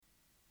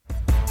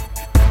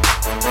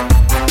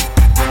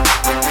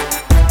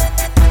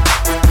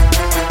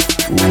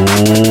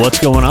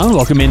going on?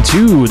 Welcome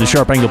into the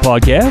Sharp Angle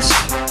Podcast.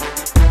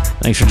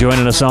 Thanks for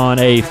joining us on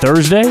a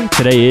Thursday.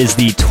 Today is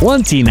the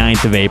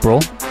 29th of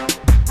April.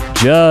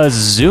 Just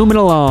zooming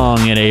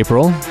along in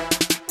April.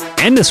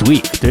 And this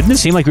week. Didn't it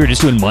seem like we were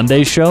just doing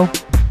Monday's show?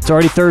 It's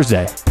already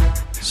Thursday.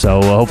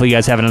 So hopefully you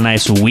guys having a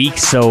nice week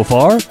so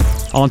far.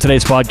 On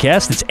today's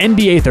podcast, it's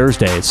NBA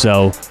Thursday.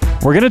 So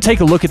we're going to take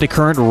a look at the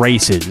current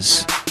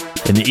races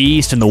in the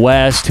East and the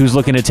West. Who's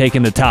looking at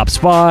taking the top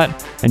spot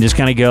and just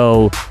kind of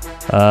go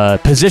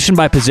position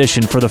by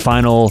position for the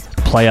final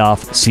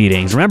playoff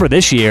seedings. Remember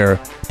this year,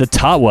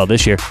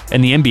 this year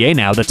in the NBA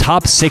now, the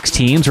top 6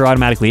 teams are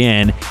automatically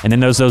in, and then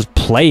there's those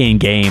play-in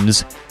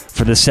games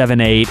for the 7,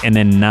 8, and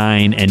then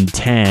 9 and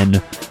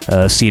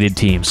 10 seeded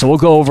teams. So we'll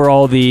go over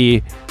all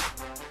the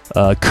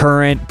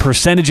current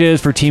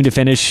percentages for teams to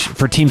finish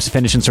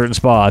in certain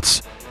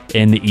spots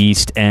in the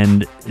East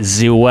and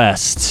the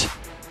West.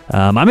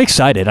 I'm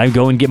excited. I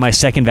go and get my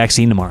second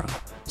vaccine tomorrow.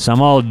 So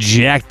I'm all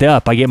jacked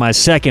up. I get my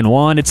second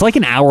one. It's like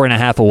an hour and a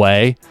half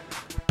away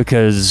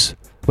because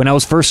when I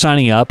was first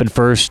signing up and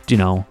first,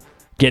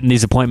 getting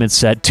these appointments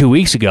set 2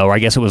 weeks ago, or I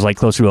guess it was like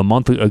closer to a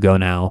month ago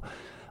now,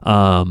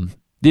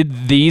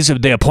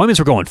 the appointments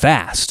were going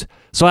fast.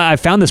 So I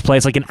found this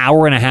place like an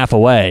hour and a half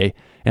away,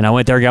 and I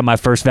went there, got my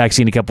first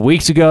vaccine a couple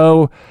weeks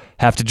ago.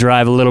 Have to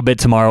drive a little bit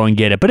tomorrow and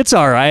get it, but it's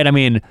all right. I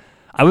mean,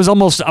 I was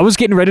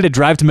getting ready to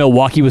drive to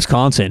Milwaukee,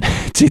 Wisconsin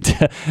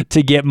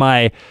to get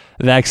my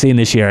vaccine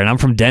this year, and I'm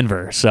from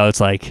Denver, so it's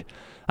like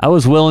I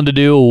was willing to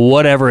do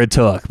whatever it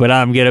took, but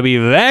I'm going to be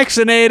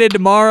vaccinated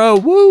tomorrow,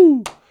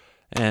 woo,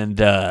 and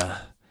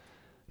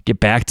get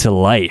back to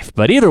life.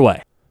 But either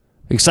way,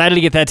 excited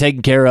to get that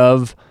taken care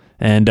of,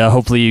 and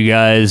hopefully you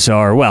guys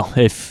are, well,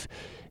 if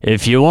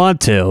you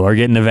want to, are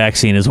getting the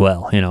vaccine as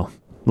well.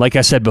 Like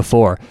I said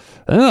before,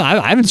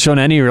 I haven't shown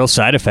any real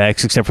side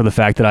effects except for the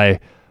fact that I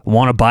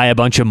want to buy a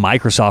bunch of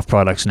Microsoft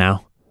products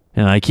now.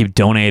 And I keep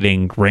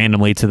donating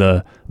randomly to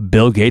the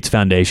Bill Gates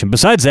Foundation.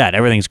 Besides that,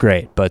 everything's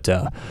great. But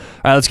all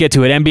right, let's get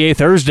to it. NBA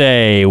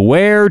Thursday,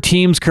 where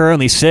teams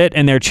currently sit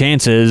and their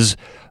chances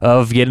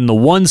of getting the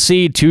 1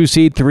 seed, 2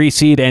 seed, 3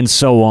 seed, and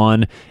so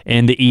on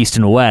in the East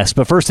and West.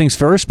 But first things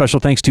first,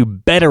 special thanks to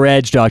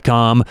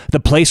BetterEdge.com, the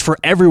place for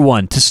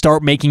everyone to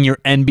start making your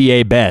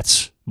NBA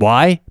bets.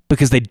 Why?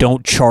 Because they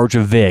don't charge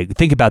a VIG.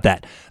 Think about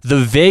that. The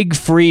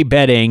VIG-free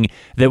betting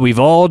that we've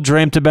all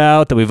dreamt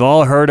about, that we've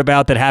all heard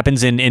about, that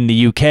happens in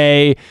the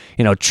UK,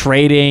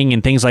 trading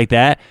and things like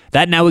that,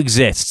 that now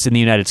exists in the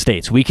United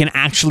States. We can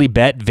actually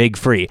bet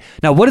VIG-free.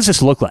 Now, what does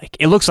this look like?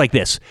 It looks like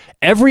this.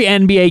 Every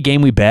NBA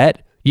game we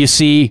bet, you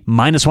see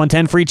minus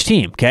 110 for each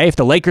team, okay? If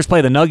the Lakers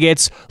play the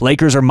Nuggets,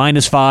 Lakers are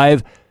minus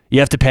 5. You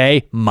have to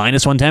pay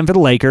minus 110 for the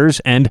Lakers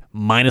and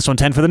minus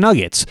 110 for the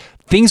Nuggets.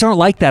 Things aren't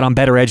like that on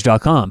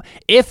BetterEdge.com.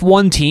 If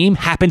one team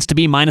happens to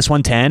be minus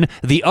 110,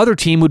 the other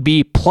team would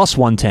be plus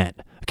 110.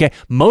 Okay,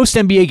 most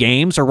NBA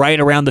games are right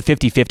around the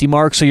 50-50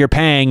 mark, so you're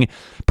paying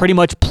pretty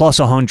much plus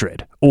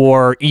 100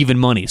 or even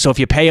money. So if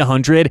you pay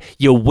 100,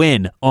 you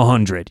win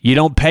 100. You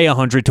don't pay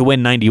 100 to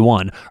win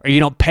 91, or you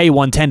don't pay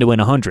 110 to win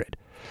 100.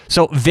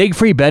 So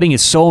VIG-free betting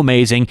is so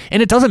amazing,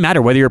 and it doesn't matter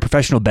whether you're a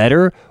professional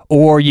bettor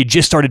or you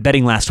just started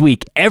betting last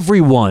week.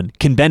 Everyone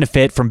can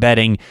benefit from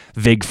betting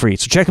VIG-free.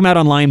 So check them out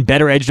online,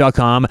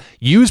 BetterEdge.com.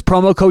 Use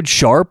promo code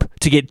SHARP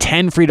to get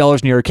 $10 free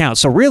in your account.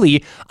 So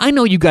really, I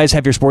know you guys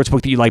have your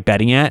sportsbook that you like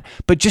betting at,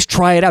 but just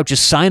try it out.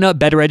 Just sign up,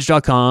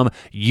 BetterEdge.com.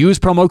 Use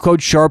promo code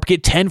SHARP.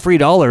 Get $10 free,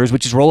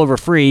 which is rollover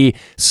free.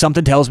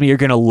 Something tells me you're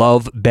going to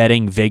love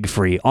betting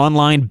VIG-free.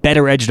 Online,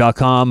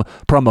 BetterEdge.com,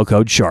 promo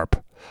code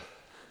SHARP.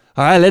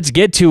 All right, let's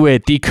get to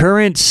it. The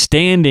current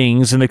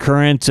standings and the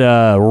current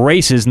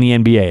races in the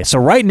NBA. So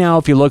right now,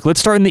 if you look, let's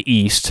start in the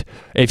East.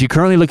 If you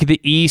currently look at the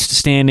East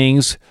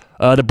standings,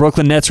 the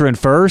Brooklyn Nets are in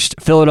first,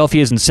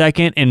 Philadelphia is in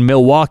second, and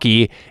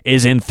Milwaukee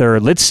is in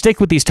third. Let's stick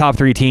with these top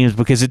 3 teams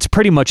because it's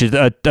pretty much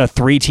a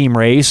 3-team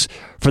race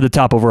for the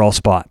top overall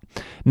spot.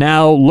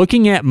 Now,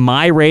 looking at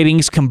my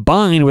ratings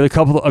combined with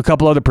a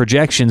couple other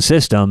projection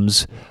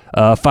systems,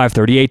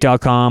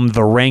 538.com,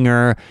 The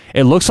Ringer,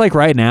 it looks like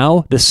right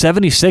now the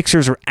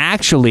 76ers are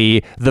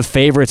actually the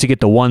favorites to get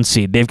the 1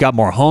 seed. They've got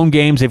more home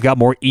games, they've got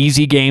more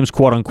easy games,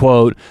 quote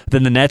unquote,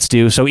 than the Nets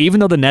do. So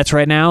even though the Nets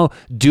right now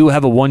do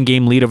have a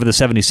 1-game lead over the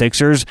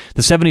 76ers,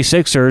 the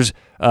 76ers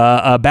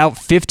about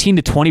 15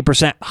 to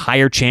 20%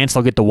 higher chance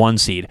they'll get the 1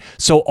 seed.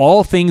 So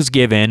all things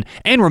given,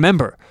 and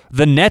remember,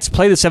 the Nets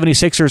played the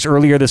 76ers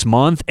earlier this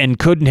month and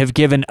couldn't have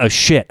given a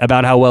shit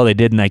about how well they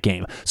did in that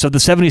game. So the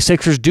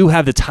 76ers do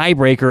have the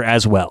tiebreaker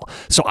as well.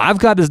 So I've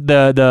got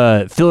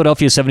the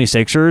Philadelphia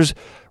 76ers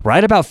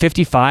right about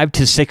 55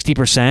 to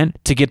 60%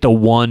 to get the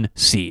 1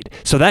 seed.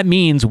 So that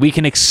means we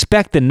can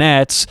expect the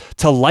Nets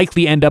to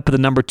likely end up with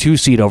the number 2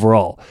 seed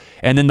overall.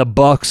 And then the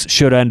Bucks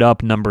should end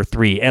up number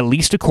 3. At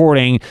least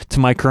according to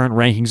my current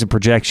rankings and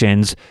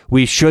projections,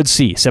 we should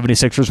see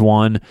 76ers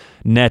 1,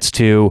 Nets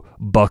 2,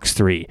 Bucks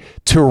 3.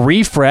 To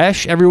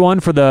refresh everyone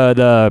for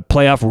the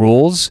playoff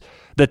rules,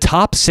 the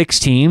top 6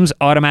 teams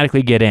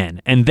automatically get in.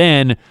 And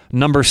then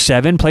number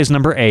 7 plays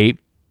number 8.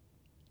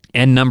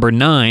 and number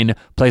 9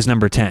 plays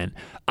number 10.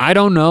 I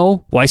don't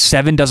know why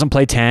 7 doesn't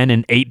play 10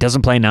 and 8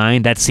 doesn't play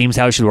 9. That seems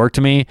how it should work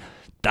to me.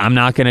 I'm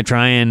not going to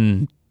try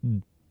and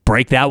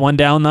break that one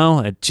down, though.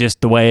 It's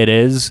just the way it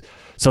is.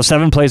 So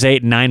 7 plays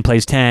 8, 9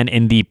 plays 10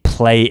 in the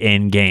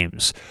play-in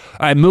games.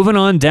 All right, moving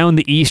on down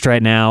the East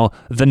right now,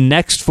 the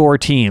next 4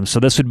 teams. So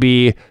this would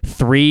be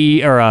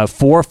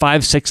 4,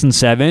 5, 6, and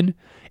 7.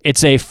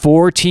 It's a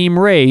 4-team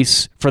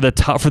race for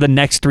the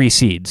next 3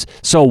 seeds.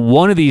 So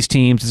one of these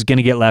teams is going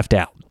to get left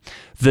out.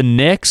 The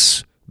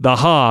Knicks, the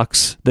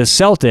Hawks, the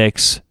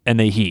Celtics, and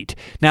the Heat.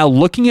 Now,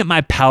 looking at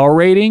my power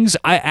ratings,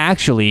 I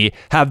actually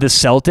have the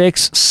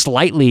Celtics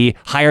slightly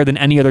higher than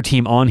any other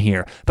team on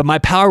here. But my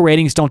power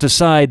ratings don't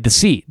decide the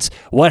seeds.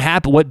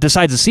 What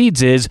decides the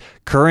seeds is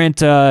current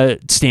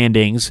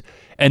standings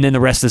and then the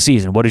rest of the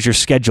season. What does your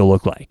schedule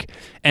look like?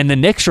 And the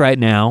Knicks right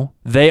now,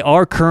 they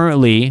are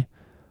currently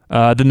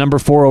the number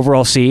 4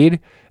 overall seed.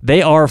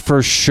 They are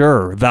for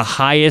sure the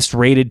highest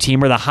rated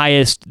team, or the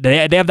highest,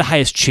 they have the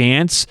highest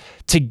chance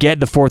to get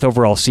the 4th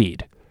overall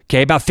seed.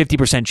 Okay, about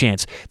 50%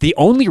 chance. The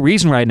only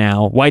reason right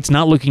now why it's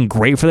not looking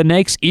great for the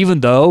Knicks, even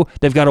though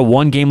they've got a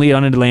 1-game lead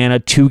on Atlanta,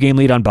 2-game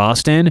lead on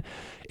Boston,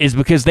 is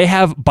because they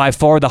have by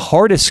far the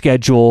hardest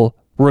schedule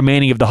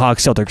remaining of the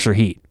Hawks, Celtics, or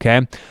Heat.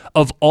 Okay,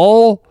 of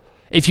all,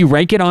 if you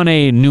rank it on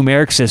a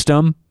numeric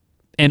system,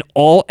 and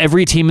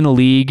every team in the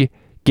league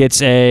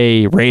gets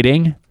a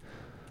rating,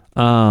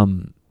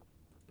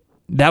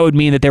 that would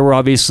mean that there were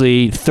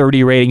obviously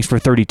 30 ratings for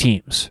 30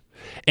 teams.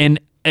 And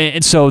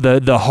so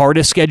the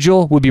hardest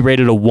schedule would be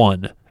rated a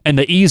 1, and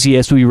the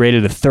easiest would be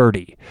rated a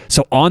 30.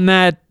 So on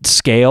that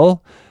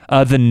scale,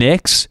 the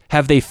Knicks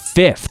have the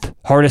 5th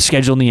hardest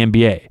schedule in the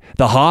NBA.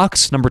 The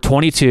Hawks, number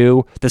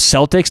 22, the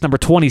Celtics, number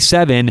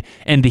 27,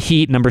 and the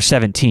Heat, number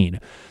 17.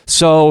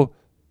 So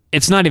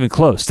it's not even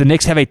close. The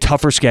Knicks have a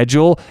tougher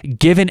schedule.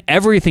 Given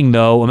everything,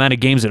 though, amount of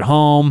games at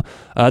home,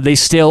 they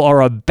still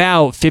are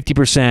about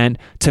 50%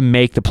 to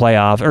make the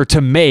playoffs, or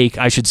to make,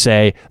 I should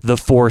say, the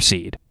 4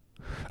 seed.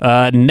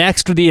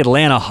 Next are the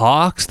Atlanta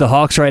Hawks. The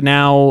Hawks right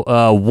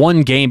now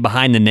 1 game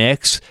behind the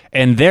Knicks,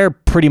 and they're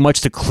pretty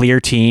much the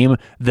clear team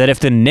that if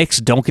the Knicks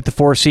don't get the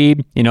 4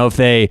 seed, if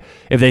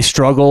they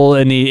struggle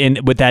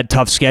with that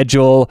tough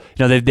schedule,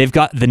 they've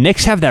got, the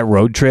Knicks have that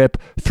road trip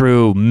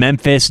through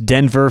Memphis,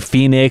 Denver,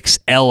 Phoenix,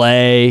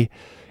 LA.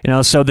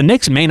 So the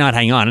Knicks may not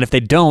hang on. And if they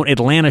don't,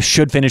 Atlanta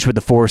should finish with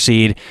the 4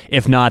 seed.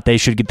 If not, they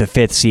should get the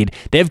 5th seed.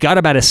 They've got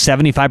about a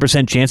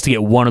 75% chance to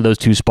get one of those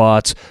 2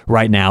 spots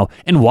right now.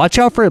 And watch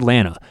out for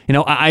Atlanta.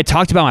 I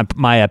talked about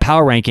my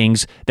power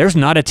rankings. There's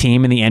not a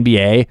team in the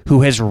NBA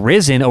who has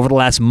risen over the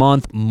last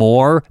month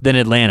more than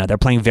Atlanta. They're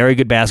playing very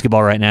good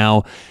basketball right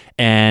now.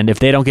 And if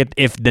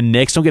the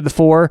Knicks don't get the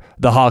 4,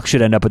 the Hawks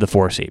should end up with the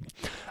 4 seed.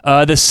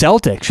 The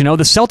Celtics,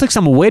 the Celtics,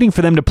 I'm waiting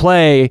for them to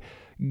play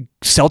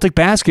Celtic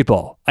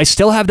basketball. I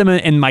still have them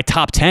in my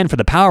top 10 for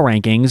the power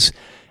rankings.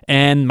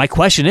 And my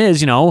question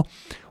is,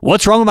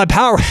 what's wrong with my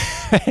power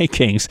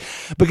rankings?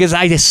 Because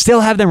I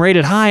still have them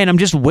rated high, and I'm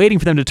just waiting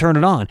for them to turn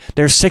it on.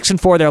 They're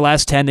 6-4 their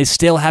last 10. They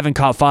still haven't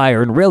caught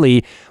fire. And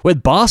really,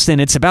 with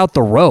Boston, it's about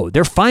the road.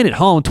 They're fine at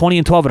home,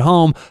 20-12 at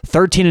home,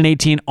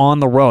 13-18 on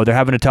the road. They're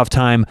having a tough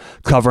time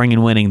covering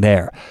and winning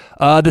there.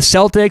 The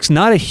Celtics,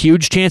 not a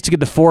huge chance to get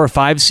the 4 or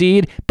 5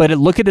 seed, but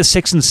look at the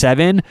 6 and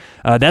 7.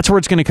 That's where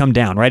it's going to come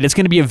down, right? It's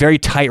going to be a very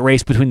tight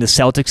race between the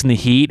Celtics and the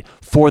Heat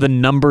for the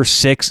number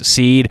 6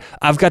 seed.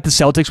 I've got the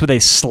Celtics with a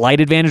slight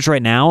advantage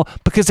right now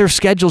because their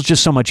schedule's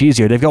just so much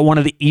easier. They've got one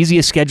of the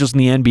easiest schedules in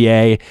the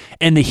NBA,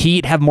 and the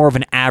Heat have more of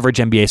an average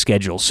NBA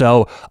schedule.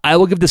 So I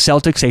will give the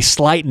Celtics a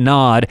slight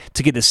nod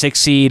to get the 6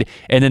 seed,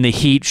 and then the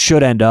Heat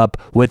should end up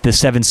with the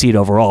 7 seed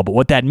overall. But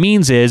what that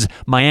means is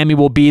Miami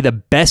will be the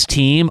best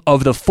team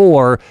of the 4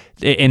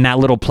 in that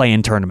little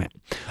play-in tournament.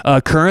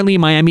 Currently,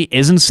 Miami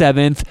is in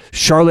 7th,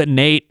 Charlotte in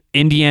 8th,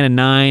 Indiana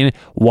 9,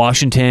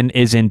 Washington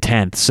is in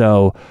 10th.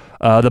 So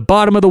the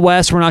bottom of the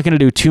West, we're not going to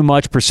do too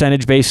much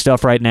percentage-based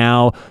stuff right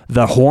now.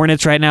 The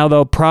Hornets right now,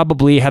 though,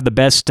 probably have the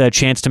best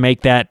chance to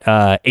make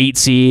that 8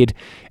 seed.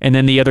 And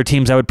then the other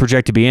teams I would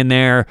project to be in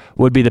there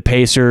would be the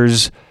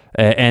Pacers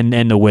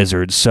and the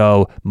Wizards.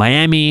 So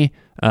Miami,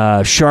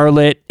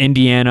 Charlotte,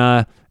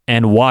 Indiana,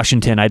 and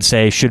Washington, I'd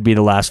say, should be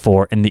the last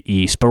 4 in the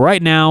East. But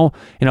right now,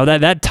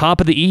 that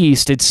top of the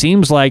East, it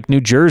seems like New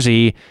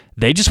Jersey,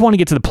 they just want to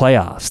get to the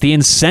playoffs. The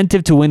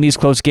incentive to win these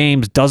close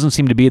games doesn't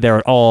seem to be there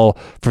at all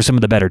for some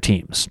of the better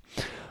teams.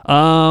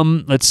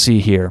 Let's see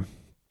here.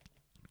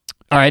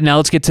 All right, now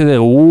let's get to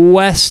the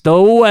West,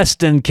 the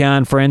Western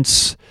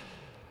Conference.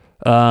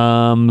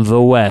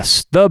 The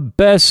West, the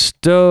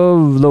best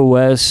of the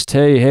West.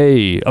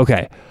 Hey.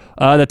 Okay.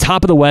 The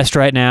top of the West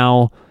right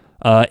now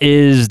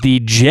is the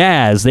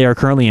Jazz. They are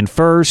currently in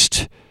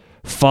 1st,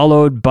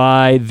 followed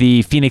by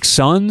the Phoenix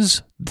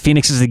Suns.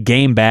 Phoenix is a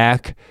game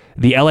back.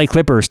 The LA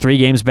Clippers, 3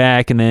 games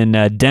back, and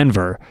then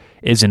Denver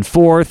is in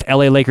 4th.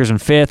 LA Lakers in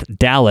 5th.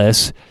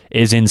 Dallas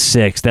is in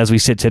 6th. As we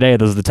sit today,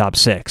 those are the top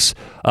 6.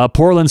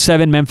 Portland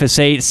 7, Memphis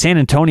 8, San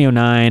Antonio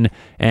 9,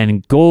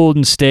 and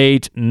Golden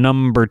State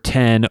number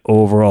 10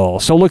 overall.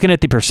 So looking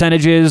at the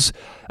percentages,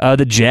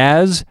 the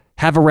Jazz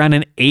have around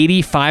an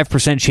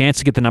 85% chance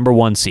to get the number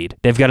 1 seed.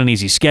 They've got an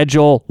easy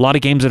schedule, a lot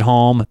of games at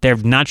home. They're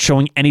not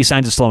showing any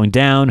signs of slowing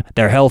down.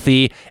 They're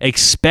healthy.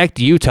 Expect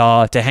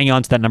Utah to hang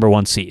on to that number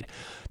 1 seed.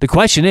 The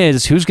question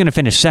is, who's going to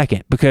finish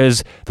second?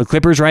 Because the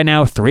Clippers right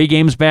now, 3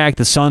 games back.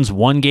 The Suns,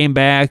 1 game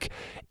back.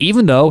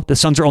 Even though the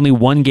Suns are only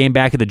 1 game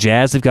back of the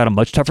Jazz, they've got a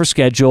much tougher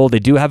schedule. They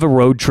do have a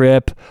road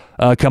trip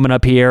coming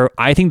up here.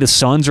 I think the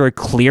Suns are a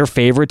clear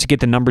favorite to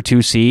get the number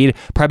 2 seed,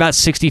 probably about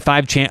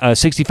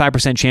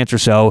 65% chance or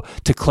so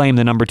to claim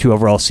the number 2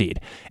 overall seed.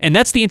 And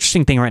that's the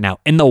interesting thing right now.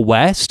 In the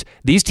West,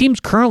 these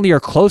teams currently are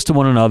close to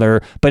one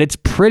another, but it's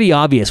pretty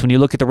obvious when you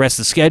look at the rest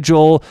of the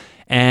schedule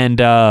and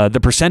the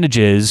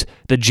percentages.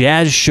 The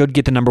Jazz should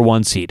get the number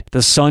 1 seed.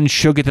 The Suns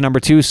should get the number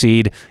 2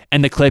 seed.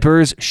 And the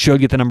Clippers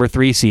should get the number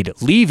 3 seed,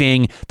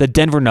 leaving the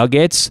Denver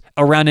Nuggets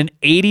around an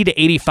 80 to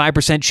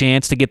 85%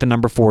 chance to get the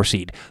number 4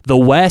 seed. The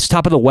West,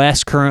 top of the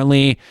West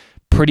currently,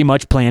 pretty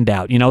much planned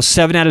out.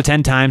 7 out of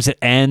 10 times it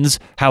ends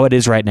how it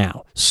is right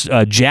now.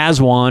 Jazz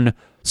 1,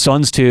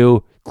 Suns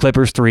 2,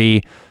 Clippers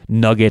 3,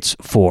 Nuggets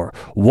 4.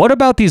 What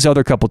about these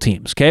other couple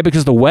teams? Okay,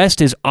 because the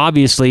West is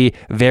obviously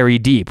very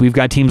deep. We've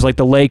got teams like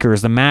the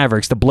Lakers, the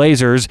Mavericks, the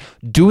Blazers.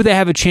 Do they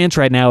have a chance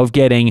right now of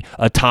getting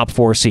a top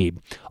 4 seed?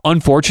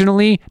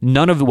 Unfortunately,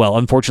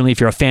 unfortunately, if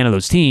you're a fan of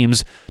those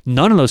teams,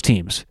 none of those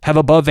teams have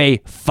above a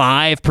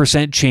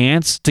 5%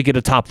 chance to get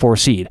a top 4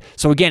 seed.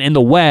 So again, in the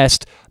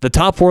West, the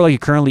top 4 like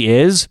it currently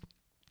is,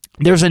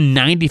 there's a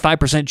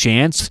 95%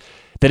 chance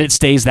that it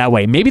stays that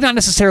way. Maybe not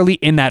necessarily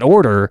in that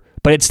order,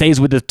 but it stays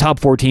with the top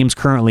 4 teams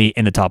currently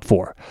in the top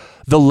 4.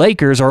 The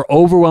Lakers are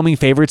overwhelming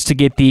favorites to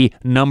get the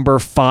number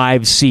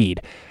 5 seed.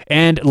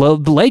 And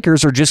the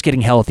Lakers are just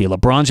getting healthy.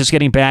 LeBron's just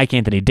getting back.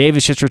 Anthony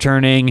Davis just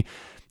returning.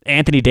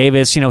 Anthony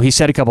Davis, he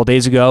said a couple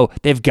days ago,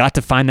 they've got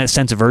to find that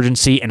sense of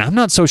urgency, and I'm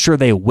not so sure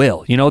they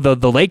will.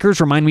 The Lakers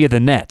remind me of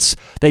the Nets.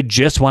 They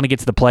just want to get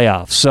to the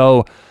playoffs.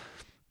 So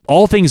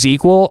all things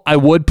equal, I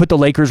would put the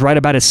Lakers right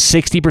about a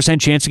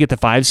 60% chance to get the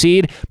 5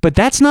 seed, but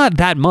that's not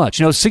that much.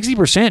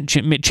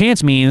 60%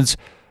 chance means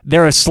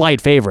they're a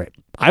slight favorite.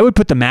 I would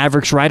put the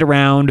Mavericks right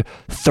around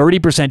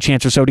 30%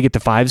 chance or so to get the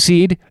 5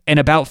 seed and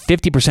about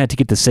 50% to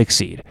get the 6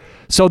 seed.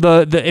 So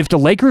if the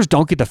Lakers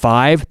don't get the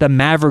 5, the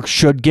Mavericks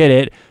should get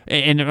it,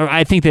 and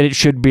I think that it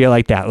should be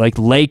like that, like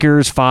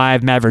Lakers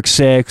 5, Mavericks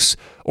 6,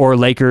 or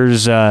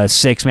Lakers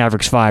 6,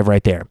 Mavericks 5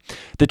 right there.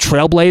 The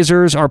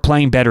Trailblazers are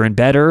playing better and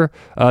better.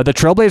 The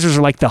Trailblazers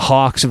are like the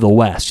Hawks of the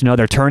West.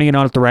 They're turning it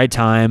on at the right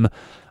time.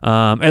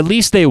 At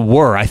least they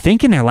were. I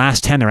think in their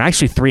last 10, they're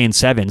actually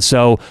 3-7.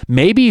 So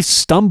maybe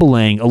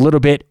stumbling a little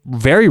bit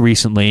very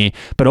recently,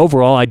 but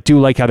overall, I do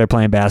like how they're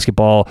playing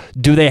basketball.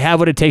 Do they have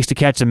what it takes to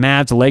catch the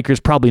Mavs? The Lakers?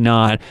 Probably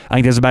not. I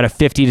think there's about a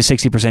 50 to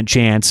 60%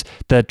 chance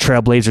the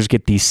Trailblazers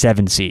get the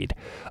 7 seed.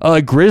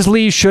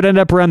 Grizzlies should end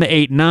up around the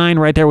 8-9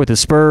 right there with the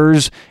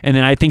Spurs, and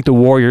then I think the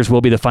Warriors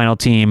will be the final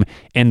team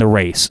in the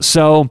race.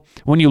 So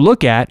when you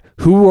look at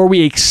who are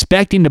we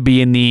expecting to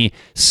be in the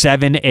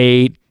 7,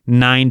 8,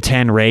 9,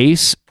 10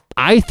 race,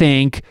 I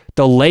think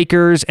the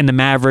Lakers and the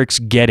Mavericks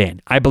get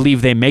in. I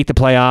believe they make the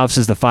playoffs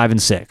as the 5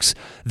 and 6.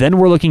 Then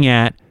we're looking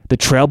at the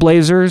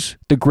Trailblazers,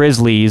 the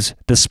Grizzlies,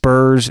 the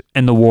Spurs,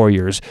 and the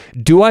Warriors.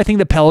 Do I think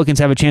the Pelicans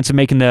have a chance of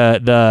making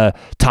the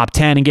top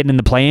 10 and getting in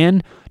the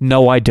play-in?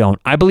 No, I don't.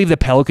 I believe the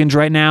Pelicans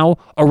right now,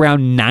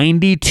 around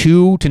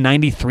 92 to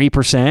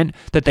 93%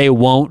 that they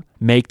won't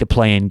make the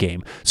play-in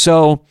game.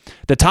 So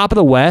the top of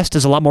the West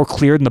is a lot more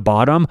clear than the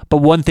bottom, but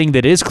one thing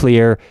that is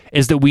clear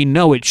is that we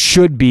know it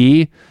should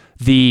be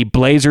the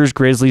Blazers,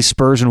 Grizzlies,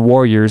 Spurs, and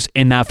Warriors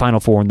in that Final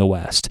Four in the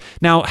West.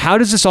 Now, how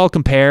does this all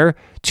compare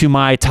to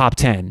my top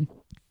 10?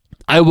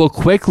 I will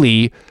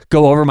quickly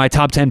go over my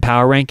top 10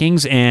 power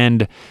rankings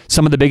and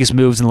some of the biggest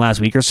moves in the last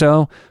week or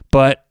so,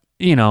 but,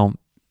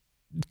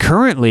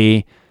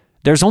 currently,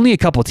 there's only a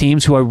couple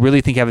teams who I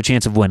really think have a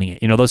chance of winning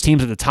it. Those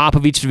teams at the top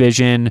of each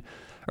division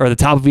or the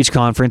top of each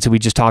conference that we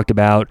just talked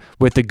about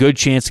with a good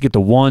chance to get the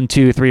 1,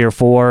 2, 3, or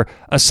 4.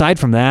 Aside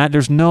from that,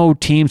 there's no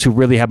teams who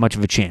really have much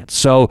of a chance.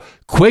 So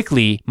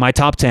quickly, my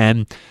top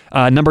 10.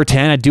 Number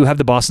 10, I do have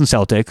the Boston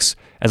Celtics.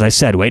 As I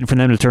said, waiting for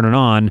them to turn it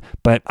on,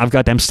 but I've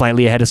got them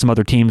slightly ahead of some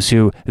other teams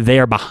who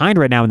they are behind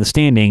right now in the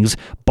standings.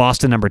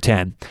 Boston, number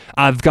 10.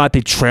 I've got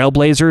the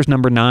Trailblazers,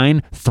 number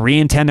 9,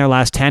 3-10 their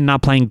last 10,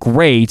 not playing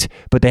great,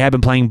 but they have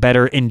been playing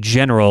better in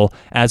general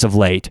as of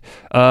late.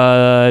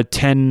 10,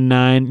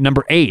 9,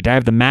 number 8, I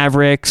have the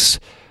Mavericks.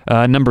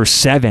 Number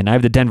 7, I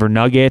have the Denver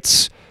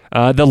Nuggets.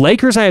 The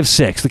Lakers, I have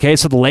 6. Okay,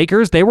 so the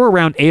Lakers, they were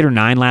around 8 or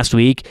 9 last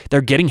week. They're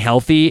getting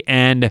healthy,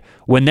 and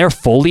when they're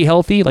fully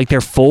healthy, like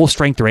their full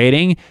strength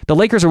rating, the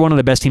Lakers are one of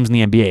the best teams in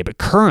the NBA. But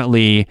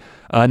currently,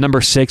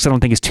 number 6, I don't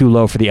think is too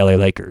low for the LA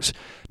Lakers.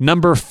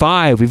 Number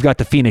 5, we've got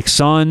the Phoenix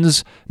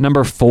Suns.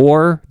 Number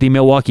 4, the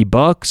Milwaukee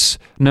Bucks.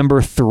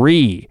 Number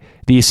 3,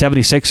 the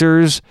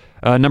 76ers.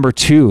 Number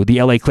 2, the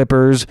LA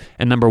Clippers,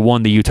 and number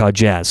 1, the Utah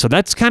Jazz. So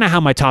that's kind of how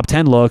my top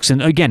 10 looks. And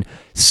again,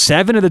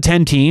 7 of the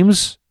 10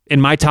 teams in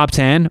my top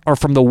 10 are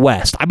from the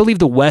West. I believe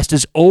the West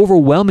is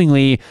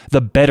overwhelmingly the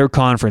better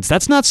conference.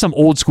 That's not some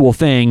old school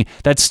thing.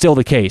 That's still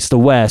the case. The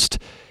West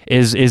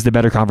is the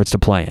better conference to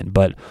play in.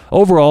 But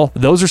overall,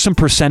 those are some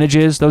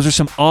percentages. Those are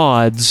some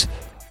odds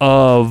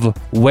of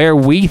where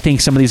we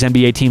think some of these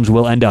NBA teams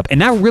will end up.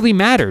 And that really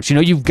matters.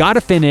 You've got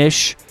to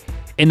finish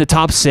in the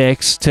top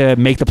 6 to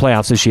make the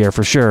playoffs this year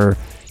for sure.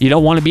 You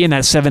don't want to be in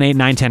that 7, 8,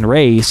 9, 10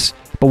 race.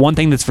 But one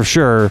thing that's for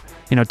sure,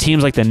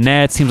 teams like the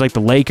Nets, teams like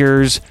the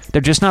Lakers,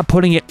 they're just not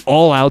putting it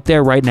all out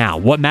there right now.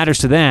 What matters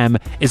to them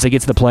is they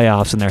get to the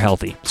playoffs and they're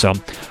healthy. So, all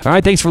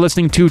right, thanks for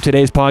listening to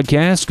today's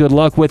podcast. Good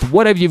luck with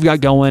whatever you've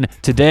got going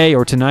today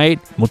or tonight.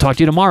 We'll talk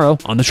to you tomorrow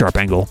on The Sharp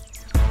Angle.